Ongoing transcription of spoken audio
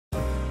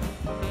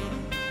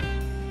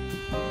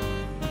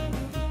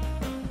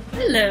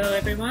Hello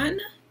everyone!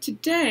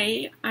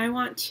 Today I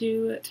want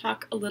to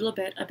talk a little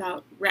bit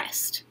about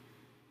rest.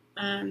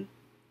 There's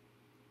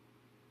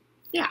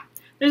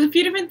a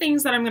few different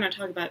things that I'm going to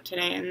talk about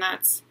today, and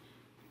that's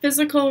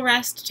physical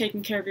rest,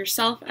 taking care of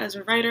yourself as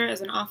a writer, as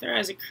an author,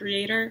 as a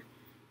creator,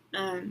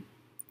 and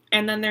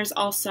then there's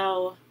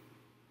also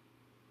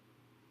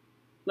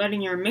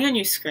letting your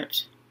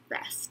manuscript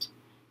rest.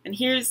 And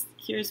here's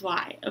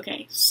why.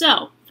 Okay,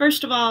 so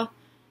first of all,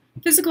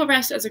 physical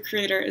rest as a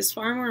creator is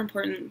far more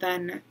important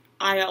than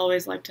I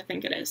always like to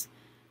think it is.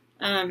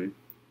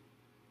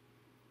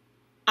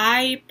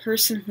 I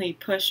personally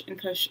push and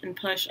push and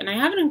push, and I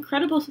have an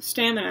incredible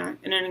stamina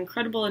and an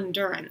incredible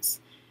endurance,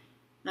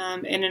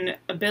 and an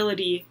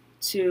ability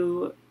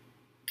to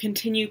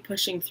continue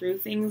pushing through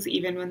things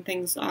even when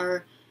things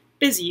are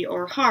busy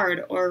or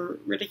hard or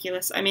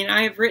ridiculous. I mean,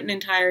 I have written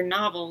entire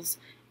novels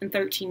in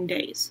 13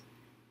 days,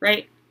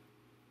 right?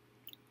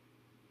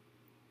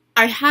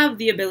 I have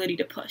the ability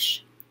to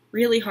push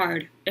really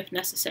hard if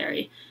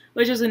necessary,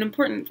 which is an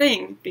important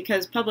thing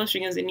because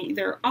publishing is an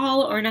either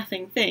all or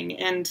nothing thing,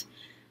 and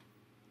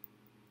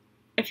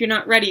if you're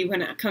not ready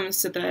when it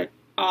comes to the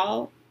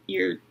all,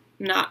 you're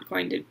not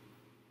going to,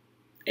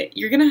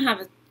 you're going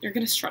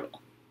to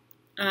struggle.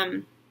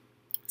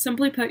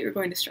 Simply put, you're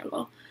going to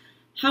struggle.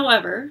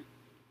 However,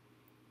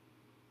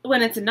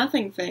 when it's a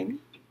nothing thing,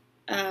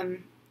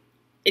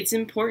 it's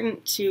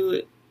important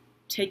to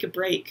take a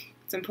break.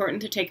 It's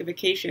important to take a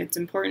vacation. It's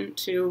important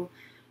to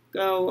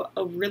go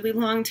a really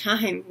long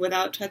time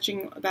without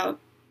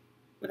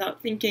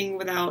without thinking,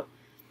 without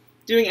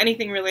doing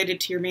anything related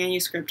to your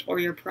manuscript or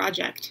your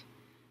project.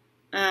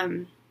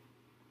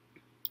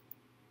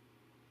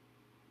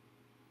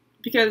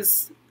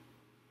 Because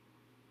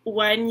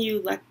when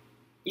you let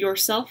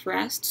yourself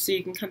rest so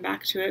you can come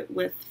back to it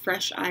with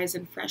fresh eyes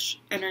and fresh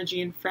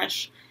energy and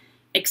fresh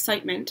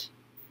excitement,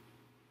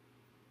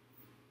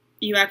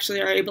 you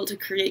actually are able to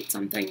create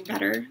something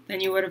better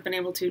than you would have been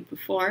able to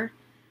before.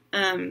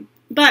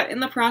 But in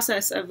the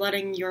process of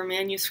letting your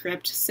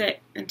manuscript sit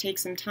and take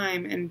some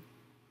time and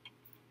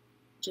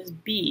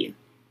just be,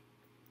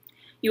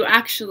 you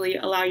actually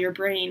allow your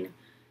brain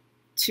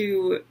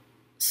to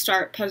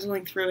start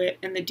puzzling through it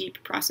in the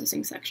deep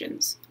processing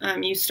sections.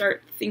 You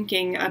start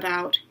thinking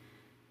about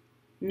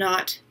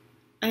not,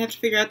 I have to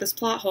figure out this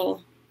plot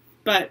hole,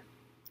 but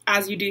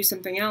as you do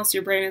something else,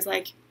 your brain is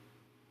like,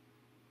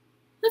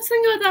 let's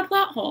think about that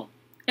plot hole.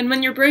 And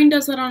when your brain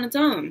does that on its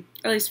own,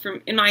 at least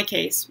in my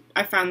case,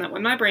 I found that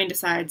when my brain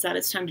decides that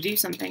it's time to do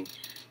something,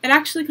 it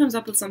actually comes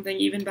up with something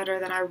even better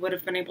than I would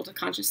have been able to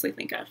consciously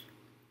think of.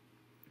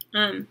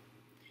 An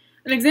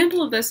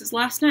example of this is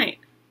last night.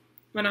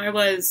 When I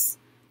was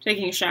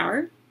taking a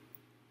shower,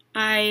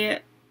 I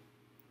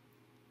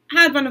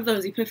had one of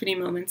those epiphany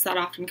moments that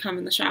often come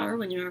in the shower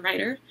when you're a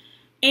writer,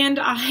 and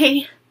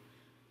I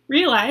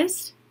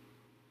realized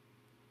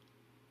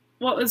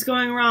what was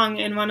going wrong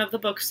in one of the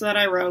books that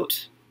I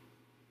wrote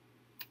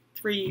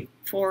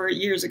 3-4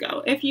 years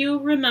ago. If you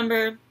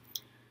remember,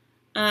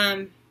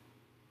 there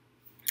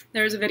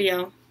was a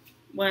video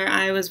where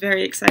I was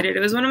very excited. It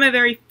was one of my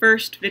very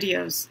first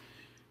videos.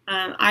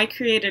 I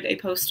created a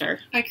poster.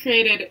 I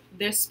created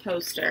this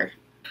poster.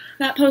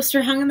 That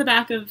poster hung in the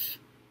back of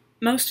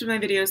most of my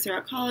videos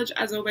throughout college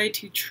as a way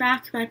to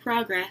track my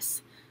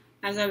progress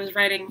as I was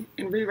writing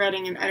and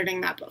rewriting and editing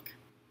that book.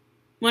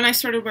 When I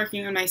started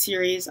working on my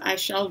series, I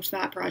shelved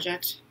that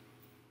project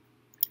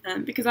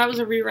because that was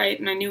a rewrite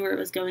and I knew where it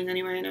was going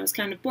anyway and I was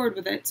kind of bored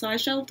with it, so I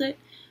shelved it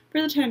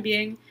for the time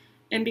being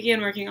and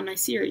began working on my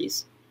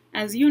series.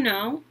 As you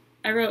know,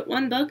 I wrote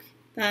one book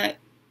that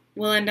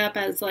will end up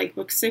as like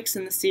book 6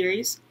 in the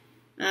series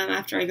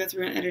after I go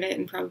through and edit it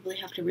and probably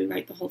have to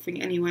rewrite the whole thing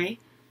anyway.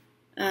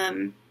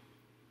 I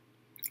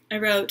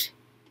wrote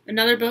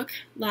another book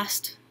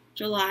last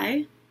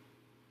July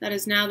that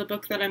is now the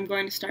book that I'm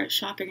going to start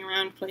shopping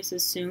around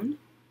places soon.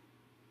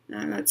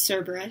 That's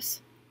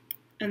Cerberus.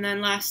 And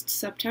then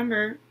last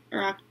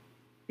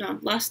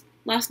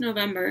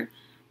November,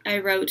 I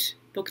wrote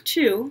book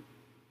 2,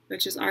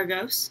 which is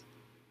Argos.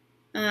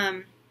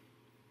 And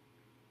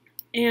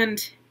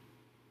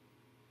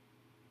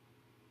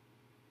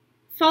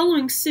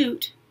following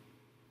suit,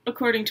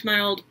 according to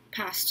my old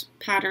past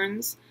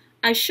patterns,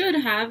 I should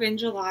have in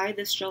July,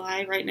 this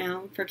July right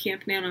now, for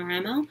Camp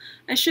NaNoWriMo,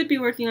 I should be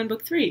working on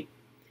book 3.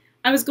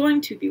 I was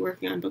going to be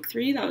working on book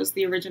 3, that was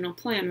the original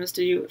plan, was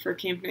to do it for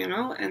Camp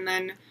Nano, and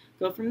then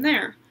go from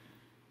there.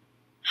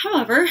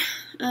 However,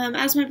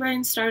 as my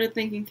brain started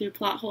thinking through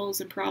plot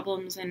holes and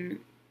problems,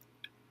 and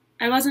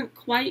I wasn't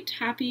quite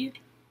happy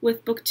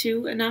with book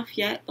 2 enough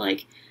yet,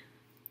 like,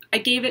 I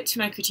gave it to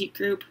my critique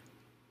group,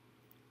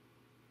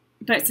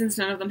 but since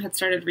none of them had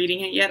started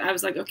reading it yet, I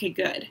was like, okay,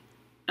 good.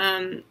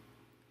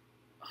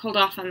 Hold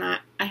off on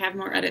that. I have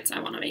more edits I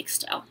want to make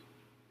still.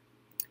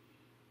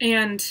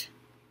 And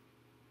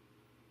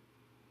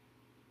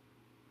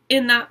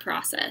in that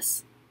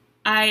process,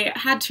 I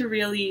had to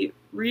really,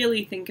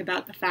 really think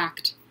about the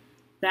fact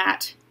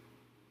that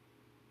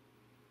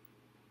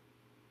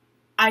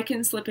I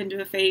can slip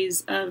into a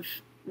phase of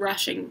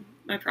rushing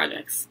my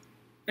projects.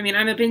 I mean,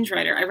 I'm a binge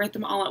writer. I write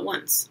them all at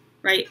once,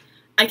 right?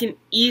 I can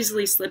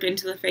easily slip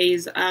into the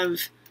phase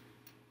of,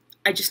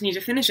 I just need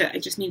to finish it, I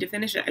just need to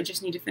finish it, I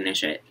just need to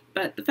finish it.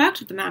 But the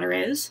fact of the matter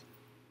is,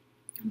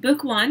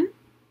 book 1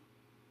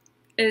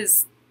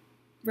 is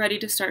ready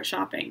to start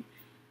shopping.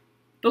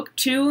 Book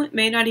 2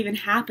 may not even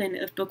happen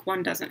if book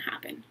 1 doesn't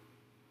happen,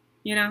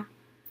 you know?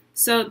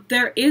 So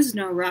there is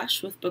no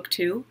rush with book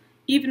 2.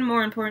 Even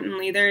more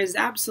importantly, there is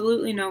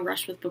absolutely no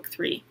rush with book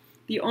 3.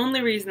 The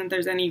only reason that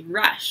there's any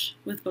rush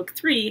with book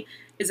 3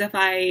 is if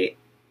I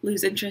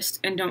lose interest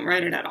and don't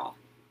write it at all.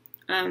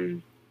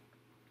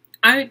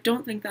 I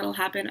don't think that'll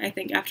happen. I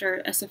think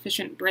after a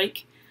sufficient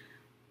break,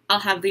 I'll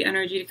have the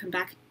energy to come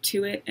back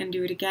to it and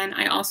do it again.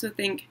 I also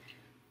think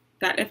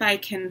that if I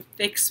can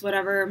fix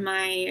whatever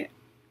my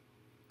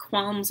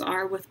qualms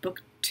are with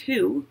book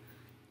 2,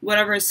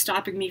 whatever is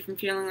stopping me from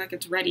feeling like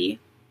it's ready,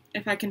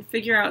 if I can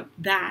figure out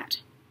that,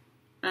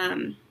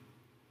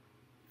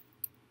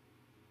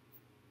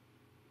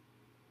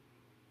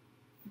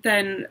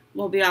 then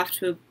we'll be off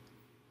to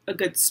a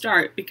good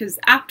start, because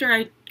after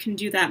I can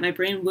do that, my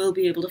brain will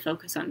be able to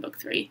focus on book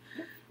 3,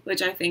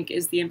 which I think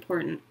is the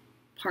important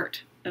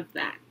part of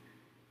that.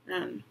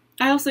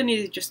 I also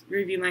need to just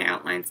review my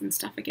outlines and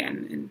stuff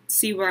again and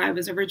see where I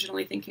was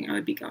originally thinking I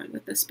would be going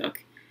with this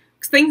book.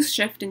 Because things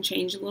shift and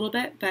change a little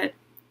bit, but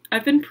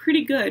I've been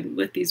pretty good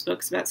with these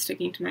books about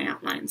sticking to my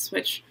outlines,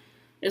 which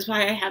is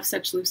why I have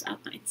such loose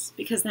outlines,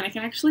 because then I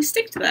can actually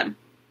stick to them.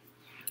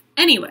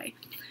 Anyway,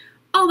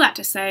 all that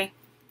to say,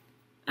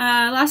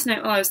 last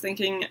night while I was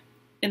thinking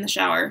in the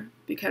shower,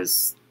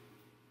 because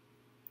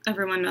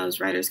everyone knows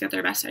writers get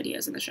their best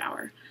ideas in the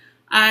shower,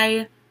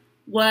 I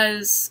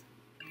was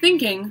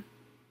thinking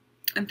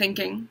and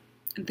thinking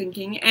and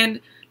thinking,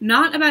 and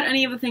not about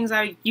any of the things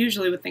I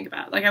usually would think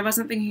about. Like, I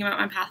wasn't thinking about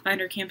my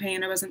Pathfinder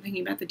campaign, I wasn't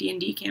thinking about the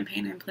D&D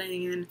campaign I'm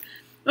playing in,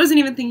 I wasn't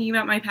even thinking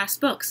about my past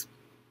books.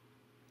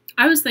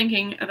 I was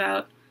thinking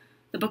about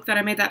the book that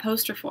I made that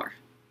poster for.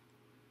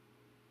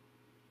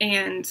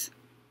 And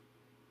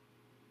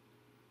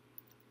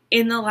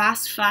in the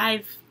last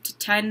 5 to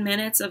 10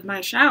 minutes of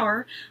my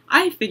shower,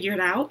 I figured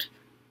out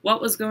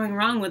what was going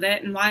wrong with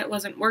it and why it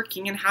wasn't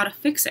working and how to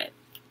fix it.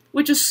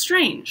 Which is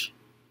strange,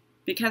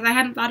 because I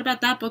hadn't thought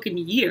about that book in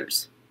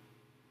years.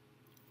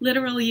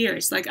 Literal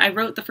years. Like, I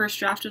wrote the first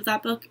draft of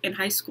that book in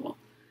high school.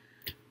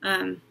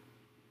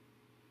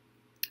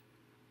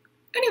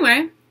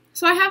 Anyway,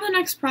 so I have the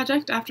next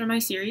project after my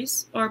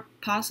series, or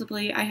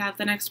possibly I have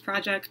the next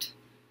project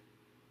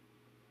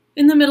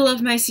in the middle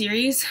of my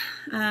series.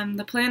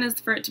 The plan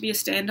is for it to be a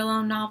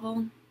standalone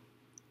novel.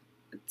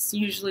 It's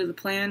usually the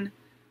plan.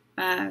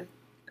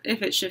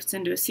 If it shifts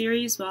into a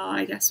series, well,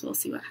 I guess we'll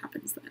see what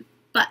happens then.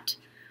 But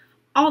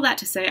all that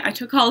to say, I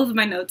took all of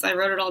my notes, I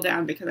wrote it all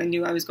down because I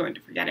knew I was going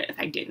to forget it if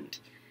I didn't.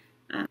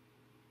 But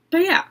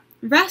yeah,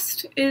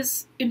 rest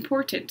is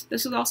important.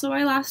 This is also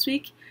why last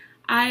week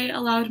I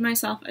allowed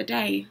myself a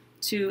day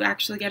to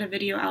actually get a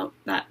video out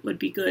that would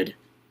be good,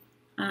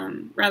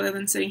 rather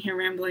than sitting here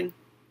rambling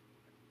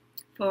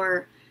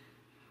for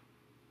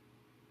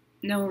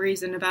no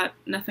reason about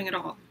nothing at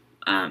all.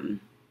 I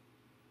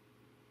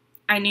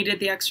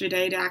needed the extra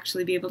day to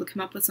actually be able to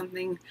come up with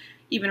something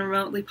even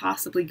remotely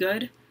possibly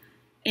good,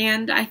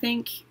 and I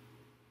think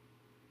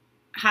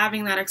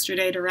having that extra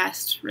day to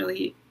rest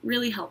really,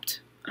 really helped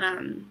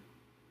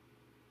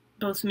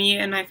both me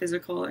and my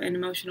physical and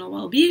emotional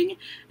well-being,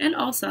 and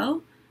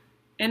also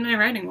in my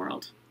writing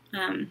world.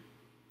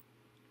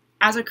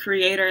 As a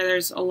creator,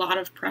 there's a lot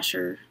of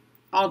pressure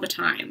all the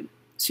time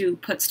to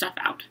put stuff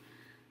out.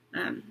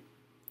 And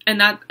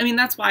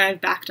that's why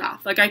I've backed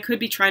off. Like, I could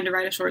be trying to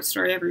write a short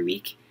story every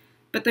week,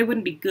 but they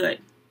wouldn't be good.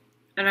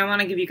 And I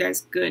want to give you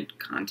guys good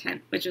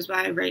content, which is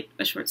why I write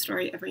a short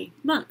story every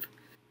month.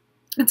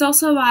 It's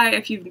also why,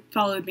 if you've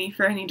followed me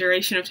for any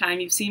duration of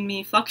time, you've seen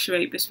me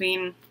fluctuate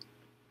between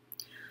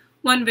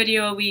 1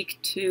 video a week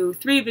to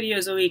 3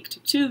 videos a week to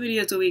 2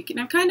 videos a week,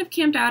 and I've kind of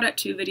camped out at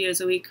 2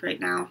 videos a week right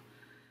now.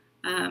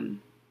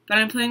 But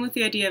I'm playing with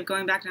the idea of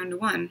going back down to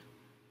 1,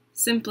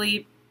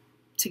 simply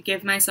to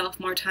give myself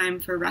more time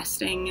for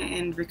resting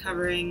and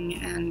recovering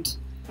and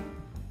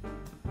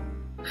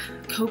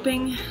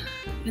coping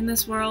in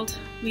this world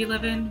we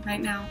live in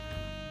right now.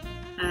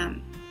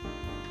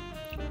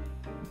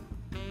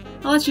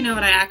 I'll let you know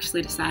what I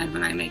actually decide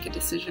when I make a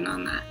decision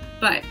on that,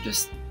 but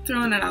just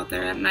throwing it out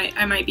there,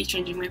 I might be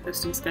changing my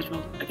posting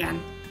schedule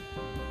again.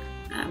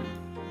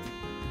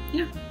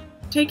 Yeah,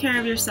 take care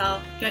of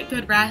yourself, get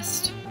good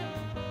rest,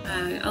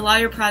 allow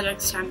your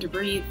projects time to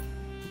breathe.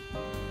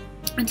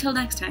 Until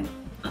next time,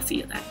 I'll see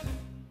you then.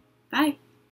 Bye!